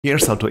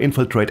Here's how to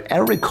infiltrate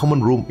every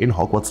common room in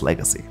Hogwarts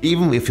Legacy,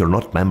 even if you're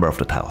not a member of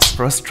the house.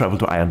 First, travel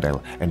to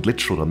Irondale and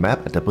glitch through the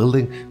map at the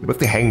building with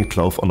the hanging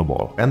cloth on the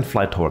wall, and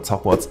fly towards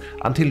Hogwarts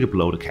until you're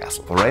below the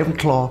castle. For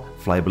Ravenclaw,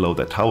 fly below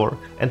that tower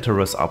and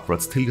traverse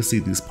upwards till you see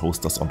these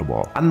posters on the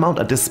wall. Unmount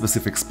at this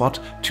specific spot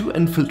to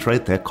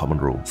infiltrate their common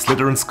room.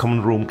 Slytherin's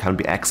common room can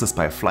be accessed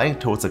by flying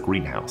towards a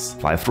greenhouse.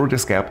 Fly through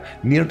this gap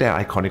near their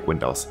iconic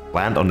windows,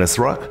 land on this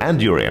rock,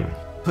 and you're in.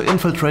 To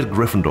infiltrate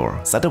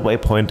Gryffindor, set a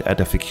waypoint at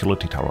the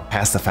security tower,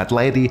 pass the fat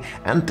lady,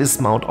 and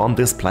dismount on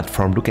this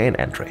platform to gain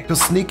entry. To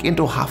sneak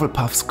into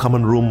Hufflepuff's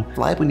common room,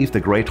 fly beneath the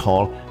Great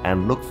Hall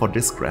and look for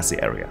this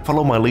grassy area.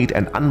 Follow my lead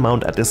and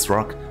unmount at this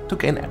rock to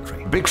gain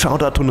entry. Big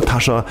shout out to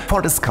Natasha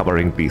for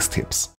discovering these tips.